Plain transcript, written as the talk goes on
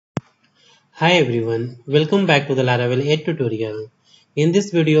Hi everyone, welcome back to the Laravel 8 tutorial. In this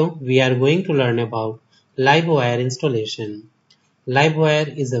video, we are going to learn about Livewire installation.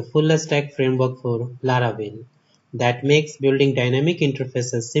 Livewire is a full stack framework for Laravel that makes building dynamic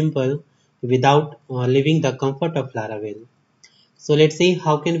interfaces simple without leaving the comfort of Laravel. So let's see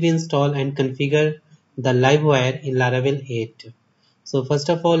how can we install and configure the Livewire in Laravel 8. So first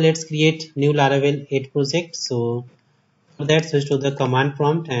of all, let's create new Laravel 8 project. So for that, switch to the command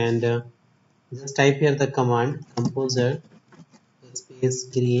prompt and just type here the command composer space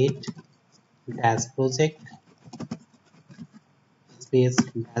create dash project space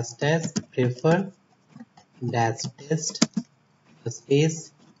dash test prefer dash test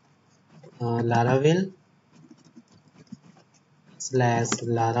space Laravel slash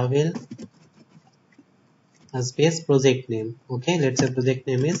Laravel space project name. Okay, let's say project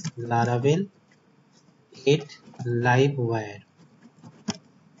name is Laravel 8 Livewire.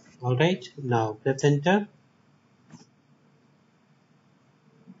 Alright, now press enter.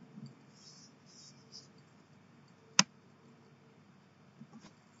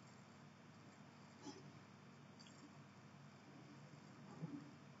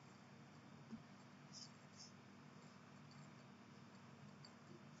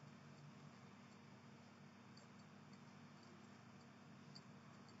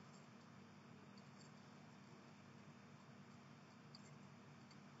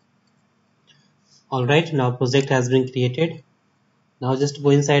 Alright, now project has been created. Now just go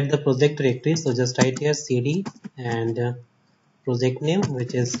inside the project directory. So just write here cd and project name,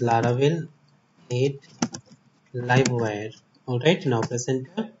 which is Laravel 8 Livewire. Alright, now press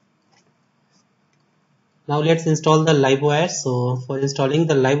enter. Now let's install the Livewire. So for installing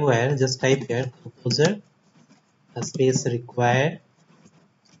the Livewire, just type here composer a space require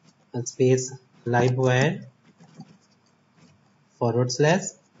a space Livewire /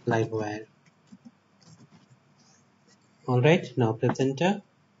 Livewire. Alright, now press enter.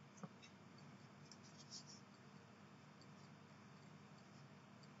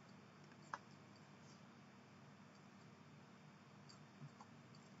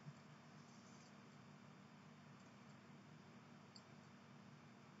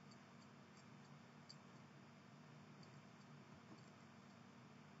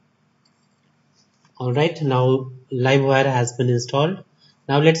 Alright, now Livewire has been installed.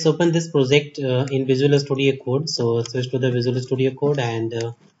 Now let's open this project in Visual Studio Code. So switch to the Visual Studio Code and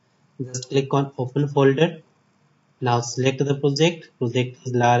just click on open folder. Now select the project. Project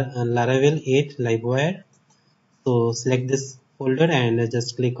is Laravel 8 Livewire. So select this folder and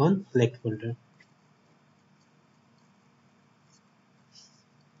just click on select folder.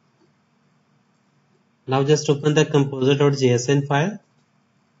 Now just open the composer.jsn file.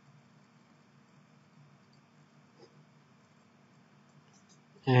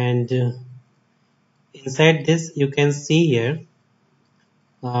 And inside this you can see here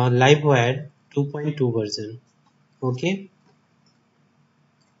Livewire 2.2 version. Okay.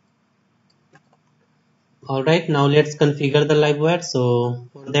 Alright, now let's configure the Livewire. So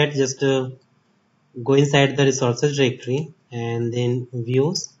for that, just go inside the resources directory and then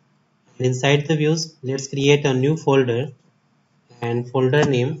views. And inside the views, let's create a new folder and folder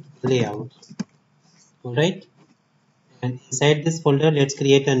name layout. Alright, and inside this folder, let's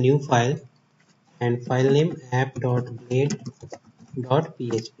create a new file and file name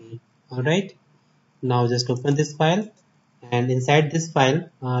app.blade.php. Alright, now just open this file and inside this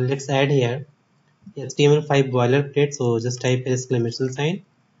file, let's add here Html5 Boilerplate. So just type exclamation sign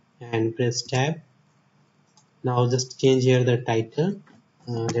and press tab. Now just change here the title.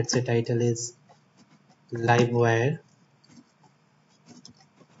 Let's say title is Livewire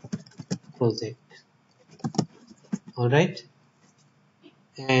project. Alright,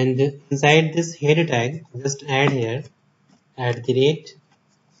 and inside this header tag, just add here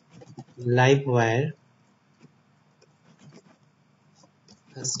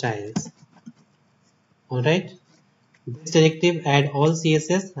 @livewireStyles. Alright, this directive add all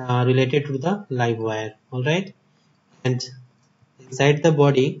CSS related to the Livewire. Alright, and inside the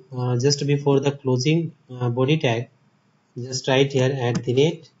body, just before the closing body tag, just write here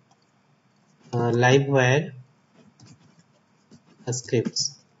 @livewireScripts.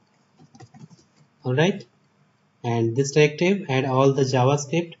 Alright, and this directive add all the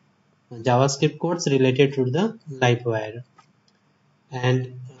JavaScript codes related to the Livewire.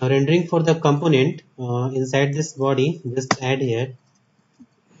 And rendering for the component inside this body, just add here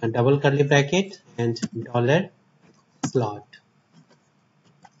a double curly bracket and $slot.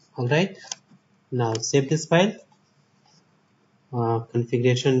 Alright, now save this file.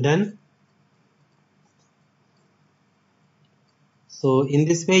 Configuration done. So in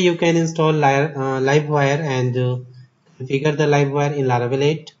this way you can install Livewire and configure the Livewire in Laravel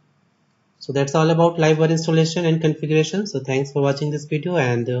 8. So that's all about Livewire installation and configuration. So thanks for watching this video,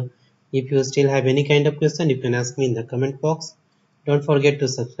 and if you still have any kind of question, you can ask me in the comment box. Don't forget to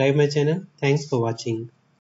subscribe my channel. Thanks for watching.